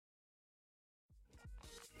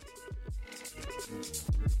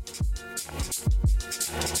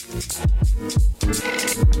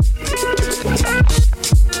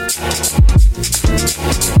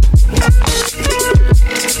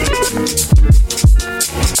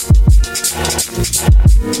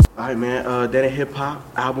Alright, man, that a hip-hop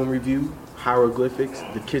album review, Hieroglyphics,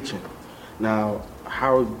 The Kitchen. Now,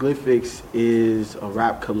 Hieroglyphics is a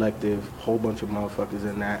rap collective, whole bunch of motherfuckers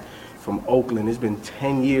in that, from Oakland. It's been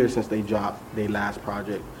 10 years since they dropped their last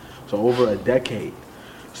project, so over a decade.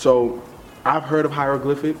 So, I've heard of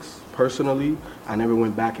Hieroglyphics, personally. I never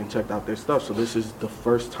went back and checked out their stuff, so this is the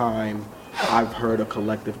first time I've heard a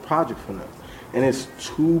collective project from them. And it's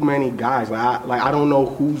too many guys. I don't know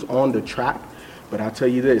who's on the track, but I'll tell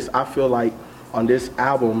you this, I feel like on this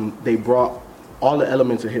album, they brought all the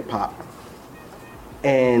elements of hip hop.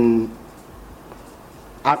 And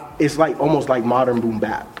it's like almost like modern boom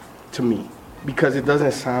bap to me, because it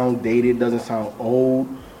doesn't sound dated, doesn't sound old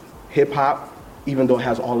hip hop, even though it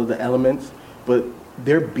has all of the elements, but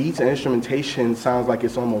their beats and instrumentation sounds like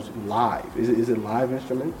it's almost live. Is it live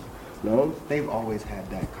instruments? No? They've always had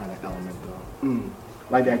that kind of element though.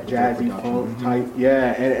 Like that jazzy funk type,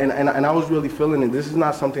 yeah, and I was really feeling it. This is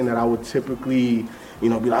not something that I would typically, be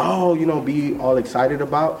like, oh, be all excited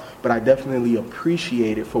about, but I definitely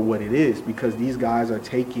appreciate it for what it is, because these guys are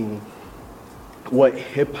taking what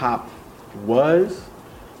hip hop was,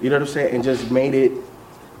 you know what I'm saying, and just made it,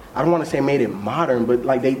 I don't want to say made it modern, but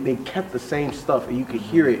like they kept the same stuff and you could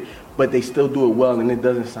hear it, but they still do it well and it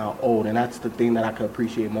doesn't sound old, and that's the thing that I could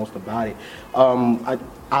appreciate most about it.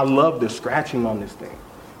 I love the scratching on this thing.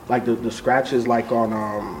 Like the scratches like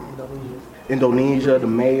on Indonesia, the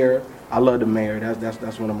Mayor. I love the Mayor.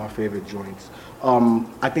 That's one of my favorite joints.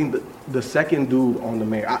 I think the second dude on the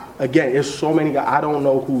Mayor, again, there's so many guys, I don't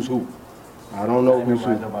know who's who. I don't know who's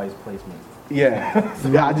who. Nobody's placement. Yeah,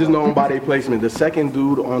 yeah, I just know him by their placement. The second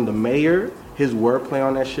dude on the Mayor, his wordplay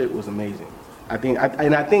on that shit was amazing. I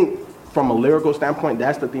think from a lyrical standpoint,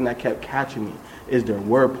 that's the thing that kept catching me, is their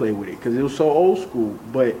wordplay with it, because it was so old school,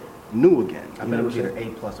 but new again. I bet it was either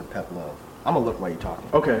A+ or Pep Love. I'm gonna look while you're talking.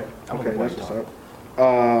 Okay, Okay, that's what's up.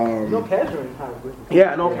 No casuals in Hieroglyphics.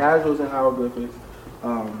 Yeah, no casuals in Hieroglyphics.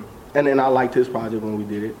 And then I liked his project when we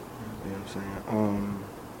did it. You know what I'm saying?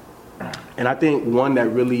 And I think one that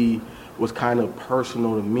really was kind of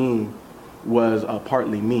personal to me was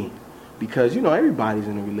Partly Me. Because, everybody's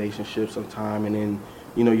in a relationship sometime, and then,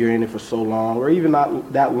 you're in it for so long, or even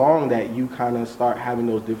not that long, that you kind of start having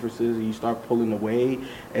those differences and you start pulling away,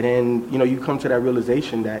 and then, you come to that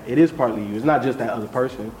realization that it is partly you. It's not just that other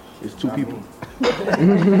person. It's two people. It's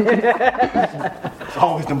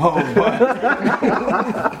always the hoes,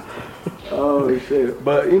 but. Oh, shit.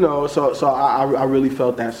 But, so I really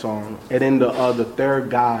felt that song. And then the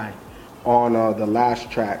third guy on the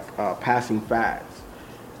last track, Passing Fads,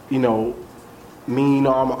 I'm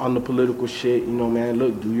on the political shit, man,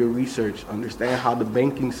 look, do your research, understand how the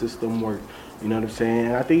banking system works, you know what I'm saying?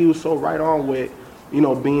 And I think he was so right on with,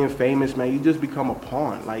 being famous, man, you just become a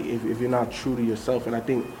pawn, like, if you're not true to yourself. And I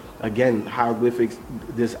think, again, Hieroglyphics,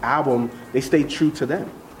 this album, they stayed true to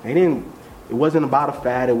them. It wasn't about a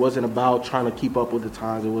fad, it wasn't about trying to keep up with the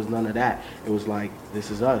times, it was none of that. It was like,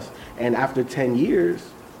 this is us. And after 10 years,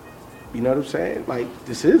 you know what I'm saying? Like,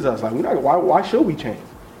 this is us. Like, why should we change?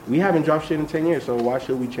 We haven't dropped shit in 10 years, so why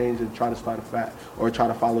should we change and try to start a fad or try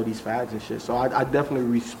to follow these fads and shit? So I definitely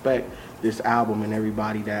respect this album and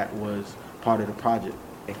everybody that was part of the project.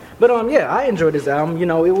 But yeah, I enjoyed this album.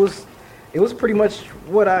 It was pretty much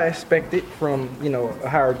what I expected from a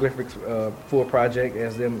Hieroglyphics full project,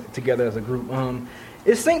 as them together as a group.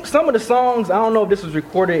 It seems some of the songs, I don't know if this was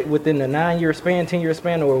recorded within the 9-year span, 10-year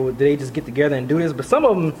span, or did they just get together and do this? But some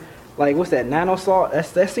of them, like, what's that, Nano Salt?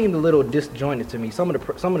 That seemed a little disjointed to me. Some of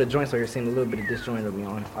the joints here seemed a little bit disjointed to me.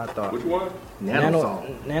 I thought. Which one? Nano Salt.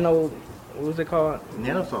 Nano. What was it called?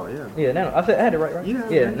 Nano Salt. Yeah. Yeah, Nano. I had it right.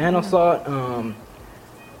 Yeah. Nano Salt.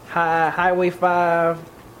 Highway 5.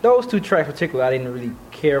 Those two tracks particularly, I didn't really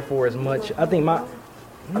care for as much. I think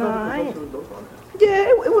yeah,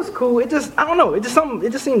 it was cool. It just, I don't know. It just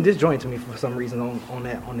seemed disjointed to me for some reason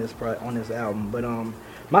on this album. But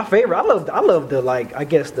my favorite, I love the, like, I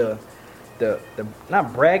guess the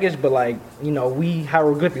not braggish, but like, we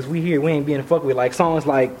Hieroglyphics, we here, we ain't being fucked with, like songs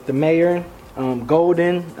like The Mayor,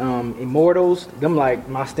 Golden, Immortals. Them like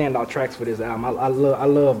my standout tracks for this album. I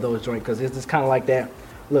love those joints, because it's just kind of like that.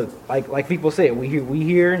 Look, like people said, we here,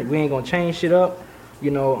 we ain't gonna change shit up.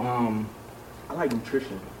 I like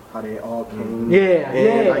Nutrition. how they all came.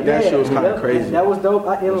 Yeah, Like that shit was kind of crazy. That was dope.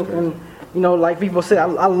 And you know, like people said,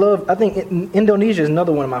 I think Indonesia is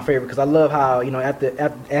another one of my favorite because I love how, you know,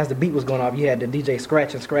 as the beat was going off, you had the DJ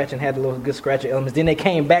scratch and had the little good scratching elements. Then they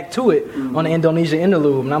came back to it on the Indonesia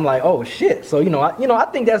interlude, and I'm like, oh shit. So I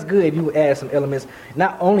think that's good if you add some elements.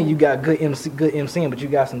 Not only you got good MCing, but you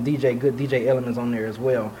got some good DJ elements on there as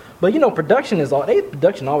well. But you know, production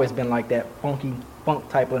always been like that funky funk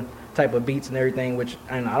type of beats and everything, which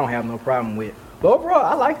I don't have no problem with. But overall,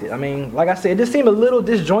 I liked it. I mean, like I said, it just seemed a little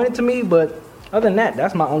disjointed to me, but other than that,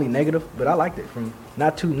 that's my only negative. But I liked it. From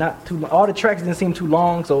not too all the tracks didn't seem too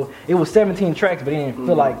long, so it was 17 tracks, but it didn't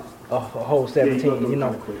feel like a whole 17. You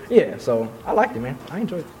know, yeah. So I liked it, man. I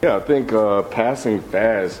enjoyed it. Yeah, I think Passing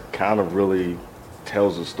Fast kind of really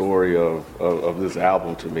tells the story of this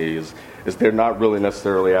album to me. Is they're not really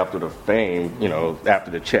necessarily after the fame, you know, after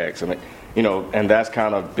the checks, and you know, and that's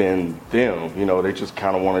kind of been them. You know, they just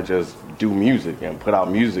kind of want to just do music and put out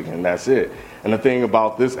music, and that's it. And the thing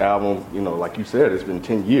about this album, you know, like you said, it's been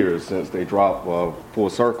 10 years since they dropped Full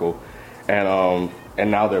Circle, and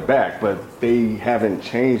now they're back, but they haven't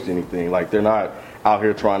changed anything. Like, they're not out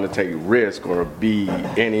here trying to take risk or be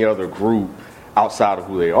any other group outside of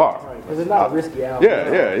who they are. Because it's not a risky album.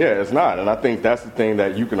 Yeah, it's not. And I think that's the thing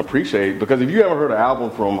that you can appreciate, because if you haven't heard an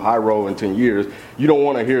album from Hyro in 10 years, you don't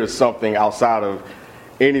want to hear something outside of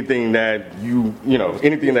anything that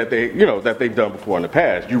anything that they, that they've done before in the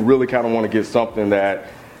past. You really kind of want to get something that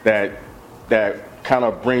kind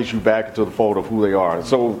of brings you back into the fold of who they are.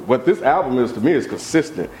 So what this album is to me is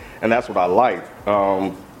consistent, and that's what I like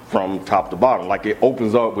from top to bottom. Like, it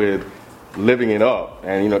opens up with Living It Up,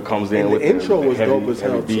 and it comes in with the intro was heavy, dope as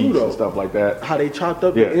hell too, though. And stuff like that. How they chopped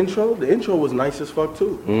up the intro. The intro was nice as fuck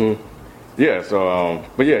too. Mm-hmm. Yeah. So,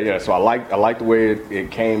 So I like the way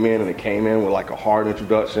it came in, and it came in with like a hard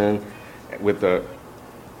introduction, with the.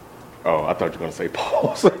 Oh, I thought you were gonna say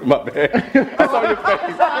pause. My bad. I saw your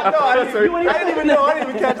face. I didn't even know. I didn't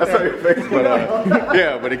even catch that. I saw your face.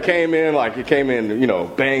 But but it came in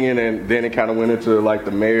banging, and then it kind of went into like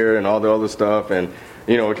the mayor and all the other stuff, and.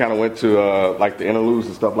 It kind of went to like the interludes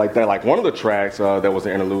and stuff like that. Like, one of the tracks that was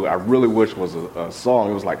an interlude, I really wish was a song.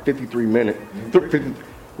 It was like 53 minutes.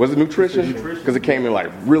 Was it Nutrition? Because it came in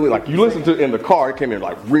like really, like, you listen to it in the car, it came in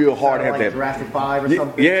like real hard. Like that Jurassic 5 or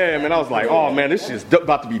something. Yeah, man. I was like, oh man, this shit's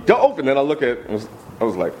about to be dope. And then I look at it, I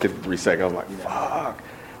was like 53 seconds. I was like, fuck.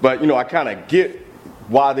 But I kind of get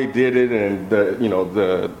why they did it, and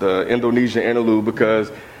the Indonesian interlude,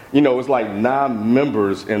 because. It's like 9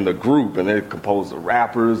 members in the group, and they're composed of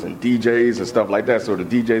rappers and DJs and stuff like that. So the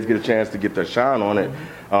DJs get a chance to get their shine on it.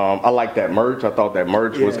 I like that merch. I thought that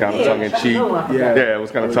merch was kind of tongue-in-cheek. Yeah, it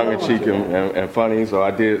was kind of tongue-in-cheek and funny. So I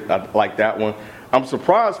like that one. I'm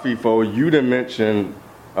surprised, FIFO, you didn't mention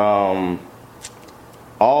all.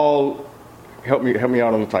 Help me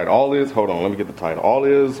out on the title. All is. Hold on, let me get the title. All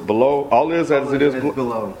is below. All is as it is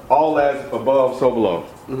below. All as above, so below.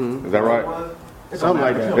 Mm-hmm. Is that right? Something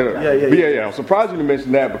like that. Yeah. I'm surprised you didn't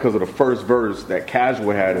mention that, because of the first verse that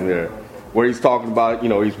Casual had in there, where he's talking about,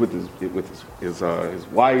 he's with his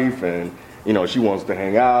wife, and she wants to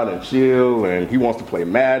hang out and chill, and he wants to play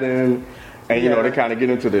Madden, and they kind of get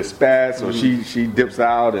into this spat, so she dips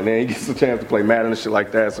out, and then he gets a chance to play Madden and shit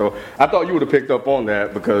like that. So I thought you would have picked up on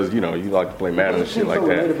that, because you like to play Madden and shit like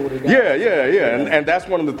that. Yeah. And that's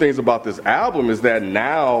one of the things about this album, is that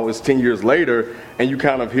now it's 10 years later, and you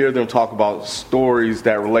kind of hear them talk about stories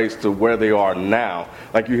that relates to where they are now.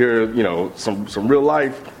 Like, you hear some real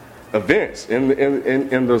life events in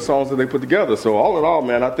the songs that they put together. So all in all,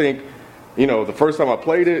 man, I think. The first time I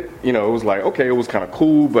played it, it was like, okay, it was kind of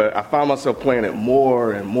cool, but I found myself playing it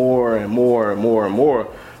more and more and more and more and more.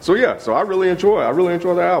 So yeah, I really enjoy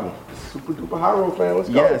the album. Super duper Hyro fan, let's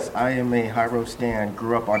go. Yes, I am a Hyro stan.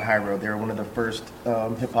 Grew up on Hyro. They were one of the first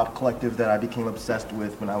hip hop collectives that I became obsessed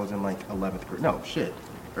with when I was in like 11th grade. No, shit,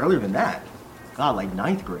 earlier than that. God, like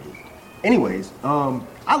 9th grade. Anyways,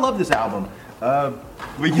 I love this album. But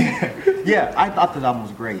yeah, I thought this album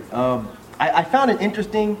was great. I found it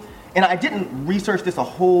interesting. And I didn't research this a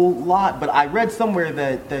whole lot, but I read somewhere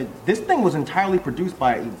that this thing was entirely produced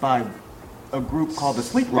by a group called the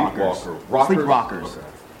Sleep Rockers. Sleep Rockers. Okay.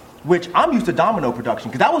 Which I'm used to Domino production,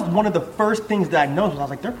 because that was one of the first things that I noticed. I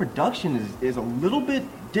was like, their production is a little bit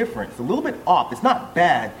different. It's a little bit off. It's not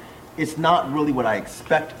bad. It's not really what I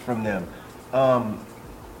expect from them.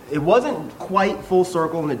 It wasn't quite Full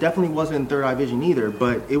Circle, and it definitely wasn't in Third Eye Vision either,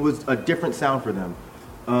 but it was a different sound for them.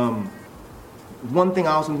 One thing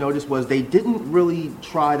I also noticed was they didn't really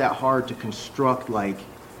try that hard to construct like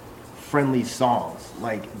friendly songs.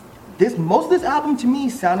 Like most of this album to me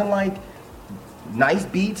sounded like nice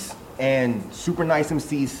beats and super nice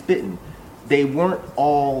MCs spitting. They weren't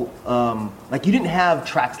all like, you didn't have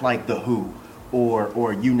tracks like The Who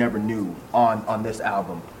or You Never Knew on this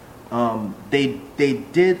album. They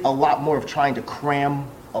did a lot more of trying to cram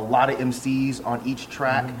a lot of MCs on each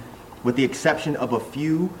track, with the exception of a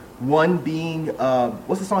few. One being,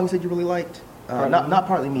 what's the song you said you really liked? Not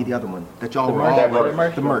Partly Me, the other one that y'all were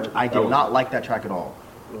all the merch. I did not like that track at all.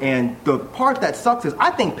 And the part that sucks is I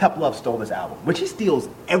think Pep Love stole this album, which he steals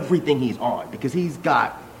everything he's on, because his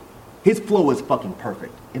flow is fucking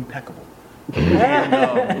perfect, impeccable.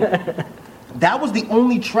 And, that was the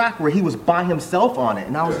only track where he was by himself on it,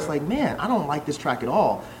 and I was just like, man, I don't like this track at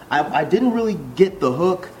all. I didn't really get the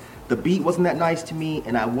hook. The beat wasn't that nice to me,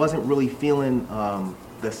 and I wasn't really feeling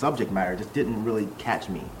the subject matter. It just didn't really catch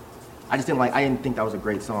me. I didn't think that was a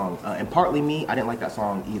great song. And Partly Me, I didn't like that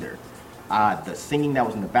song either. The singing that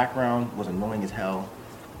was in the background was annoying as hell.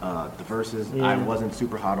 The verses, I wasn't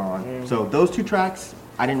super hot on. So those two tracks,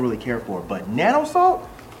 I didn't really care for. But Nano Salt,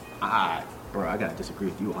 bro, I gotta disagree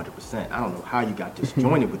with you 100%. I don't know how you got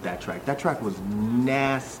disjointed with that track. That track was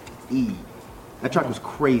nasty. That track was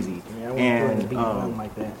crazy. Yeah, and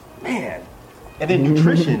like that. Man. And then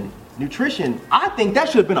Nutrition, I think that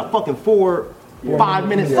should have been a fucking 4-5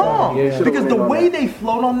 minute song. Because the way they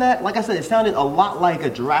flowed on that, like I said, it sounded a lot like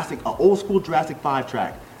an old school Jurassic 5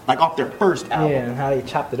 track. Like off their first album. Yeah, and how they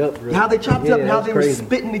chopped it up. Really. How they chopped it up and how they were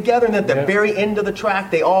spitting together, and at the very end of the track,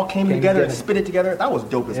 they all came together and spit it together. That was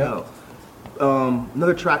dope as hell.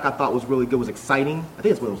 Another track I thought was really good was Exciting. I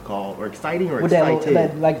think that's what it was called, or Exciting or with Excited.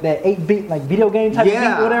 That 8-bit like video game type of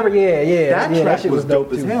beat, whatever. That track was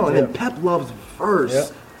dope as hell. And then Pep Love's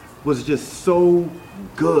verse was just so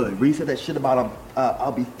good. Where he said that shit about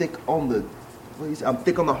I'll be thick on the, what do you say? I'm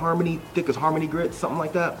thick on the harmony, thick as harmony grit, something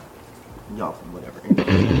like that. Y'all, whatever.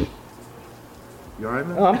 You alright,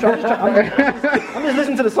 man? I'm just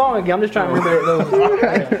listening to the song again. I'm just trying to remember those.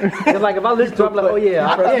 It's like if I listen to it, I'm like, oh yeah,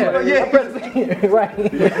 I press it.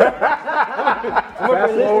 Right.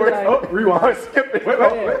 Fast forward. Oh, rewind. Skip it.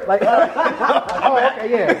 Wait. Like, okay,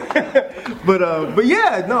 yeah. But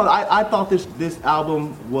yeah, no, I thought this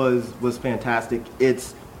album was fantastic.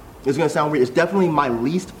 It's gonna sound weird. It's definitely my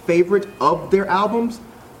least favorite of their albums,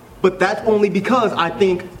 but that's only because I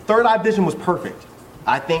think Third Eye Vision was perfect.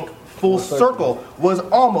 I think Full Circle was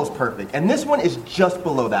almost perfect, and this one is just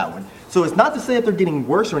below that one. So it's not to say that they're getting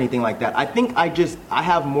worse or anything like that. I think I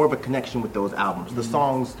have more of a connection with those albums. The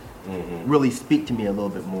songs really speak to me a little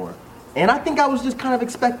bit more, and I think I was just kind of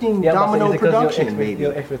expecting Domino production, maybe.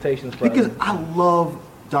 Your expectations, because I love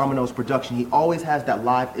Domino's production. He always has that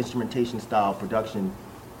live instrumentation style production.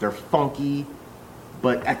 They're funky,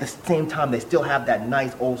 but at the same time they still have that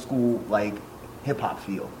nice old school like hip hop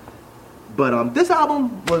feel. But this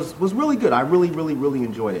album was really good. I really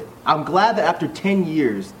enjoyed it. I'm glad that after 10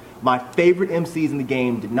 years, my favorite MCs in the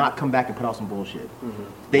game did not come back and put out some bullshit.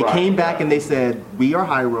 They came back and they said, we are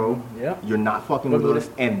Hyro, you're not fucking with us,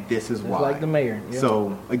 and this is why. Like the mayor.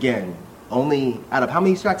 So, again, only out of how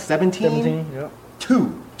many tracks? 17? 17, yeah.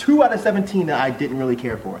 Two out of 17 that I didn't really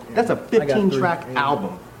care for. That's a 15-track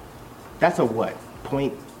album. That's a what?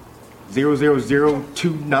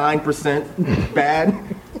 0.00029% bad.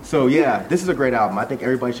 So yeah, this is a great album. I think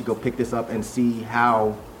everybody should go pick this up and see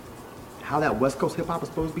how that West Coast hip hop is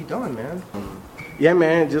supposed to be done, man. Yeah,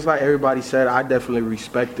 man. Just like everybody said, I definitely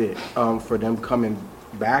respect it for them coming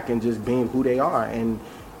back and just being who they are, and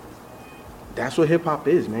that's what hip hop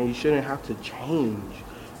is, man. You shouldn't have to change.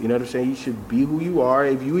 You know what I'm saying? You should be who you are.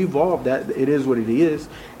 If you evolve, that it is what it is.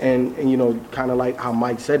 And you know, kind of like how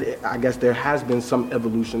Mike said, I guess there has been some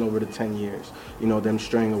evolution over the 10 years. You know, them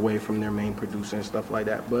straying away from their main producer and stuff like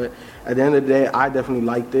that. But at the end of the day, I definitely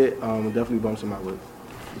liked it. Definitely bumps in my list.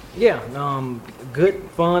 Yeah, good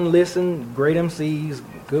fun listen, great MCs,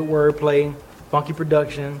 good wordplay, funky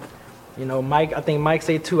production. You know, Mike. I think Mike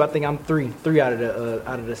said 2. I think I'm 3 out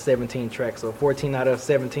of the 17 tracks. So 14 out of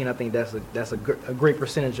 17. I think that's a great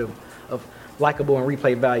percentage of likable and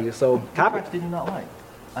replay value. So what tracks did you not like?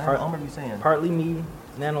 I don't remember you saying. Partly Me,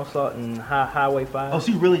 Nano Salt, and Highway 5. Oh,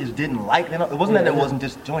 so you really just didn't like Nano? It wasn't that it wasn't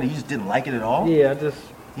disjointed. You just didn't like it at all. Yeah, You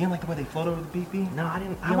didn't like the way they float over the BB? No, I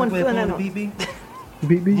didn't. I wasn't feeling that. BB.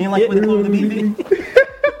 BB. You didn't like the way they float over the BB?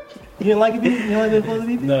 You didn't like it, BB? You didn't like the way they float over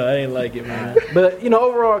the BB? No, I didn't like it, man. But you know,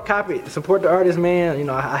 overall, copy, support the artist, man. You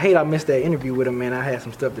know, I hate I missed that interview with him, man. I had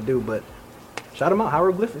some stuff to do, but shout him out,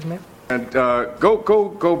 Hieroglyphics, man. And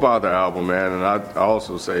go buy the album, man. And I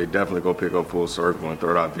also say definitely go pick up Full Circle and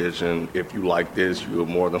Third Eye Vision. If you like this, you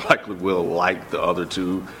more than likely will like the other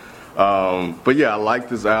two. But yeah, I like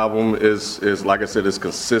this album. Is like I said, it's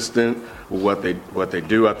consistent with what they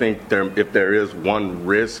do. I think if there is one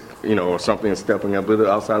risk, or something stepping a bit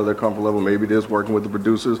outside of their comfort level, maybe it is working with the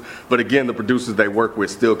producers. But again, the producers they work with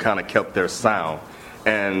still kind of kept their sound.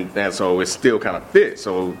 And so it still kind of fits.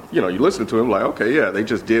 So, you listen to them like, okay, yeah, they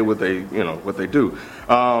just did what they do.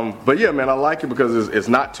 But yeah, man, I like it because it's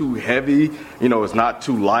not too heavy, it's not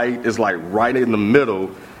too light. It's like right in the middle,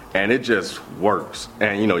 and it just works.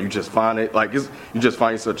 And, you just find it, like, you just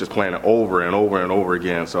find yourself just playing it over and over and over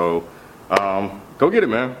again. So go get it,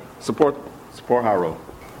 man. Support Hyro.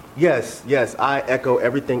 Yes, I echo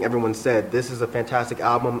everything everyone said. This is a fantastic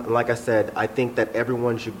album. And like I said, I think that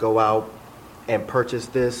everyone should go out and purchase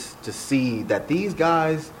this to see that these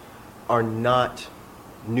guys are not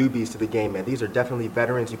newbies to the game, man. These are definitely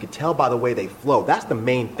veterans. You can tell by the way they flow. That's the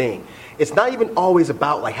main thing. It's not even always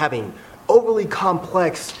about like having overly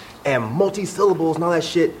complex and multi-syllables and all that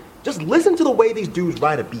shit. Just listen to the way these dudes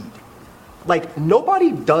write a beat. Like,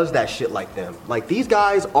 nobody does that shit like them. Like, these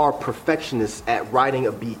guys are perfectionists at writing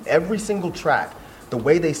a beat. Every single track, the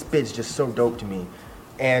way they spit is just so dope to me.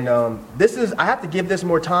 And I have to give this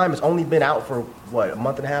more time. It's only been out for, a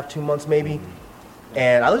month and a half, 2 months maybe.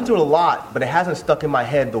 And I listened to it a lot, but it hasn't stuck in my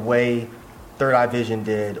head the way Third Eye Vision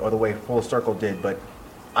did or the way Full Circle did. But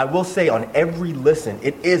I will say on every listen,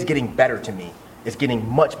 it is getting better to me. It's getting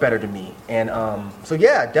much better to me. And so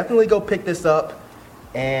yeah, definitely go pick this up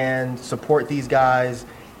and support these guys.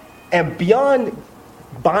 And beyond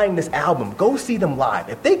buying this album, go see them live.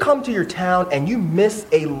 If they come to your town and you miss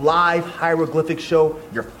a live Hieroglyphics show,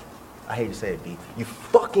 I hate to say it, B, you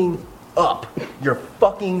fucking up. You're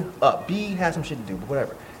fucking up. B has some shit to do, but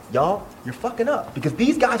whatever. Y'all, you're fucking up. Because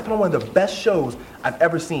these guys put on one of the best shows I've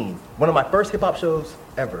ever seen. One of my first hip-hop shows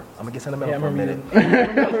ever. I'm gonna get sentimental for a minute.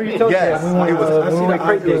 You told Yes, me it was. we went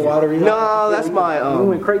crate digging. No, that's my. We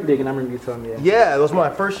went crate digging. I remember you telling me that. Yeah, those were my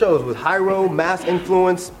first shows with Hyro, Mass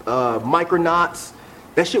Influence, Micronauts.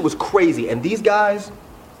 That shit was crazy. And these guys,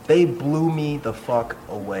 they blew me the fuck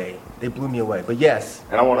away. They blew me away. But yes.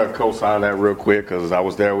 And I want to co-sign that real quick because I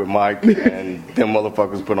was there with Mike and them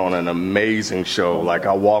motherfuckers put on an amazing show. Like,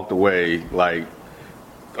 I walked away like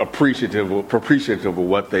appreciative of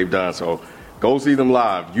what they've done. So go see them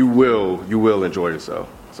live. You will enjoy yourself.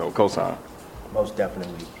 So co-sign. Most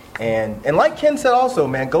definitely. And like Ken said also,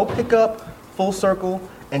 man, go pick up Full Circle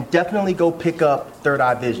and definitely go pick up Third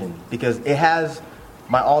Eye Vision because it has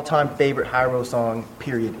my all-time favorite Hyro song,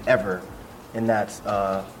 period, ever. And that's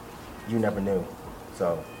You Never Knew.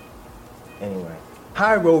 So, anyway.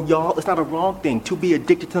 Hyro, y'all, it's not a wrong thing to be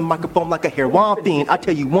addicted to the microphone like a heroin fiend. I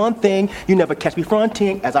tell you one thing, you never catch me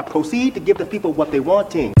fronting as I proceed to give the people what they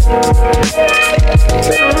wanting.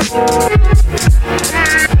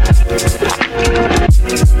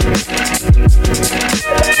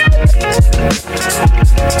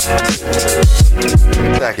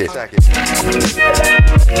 Sack it.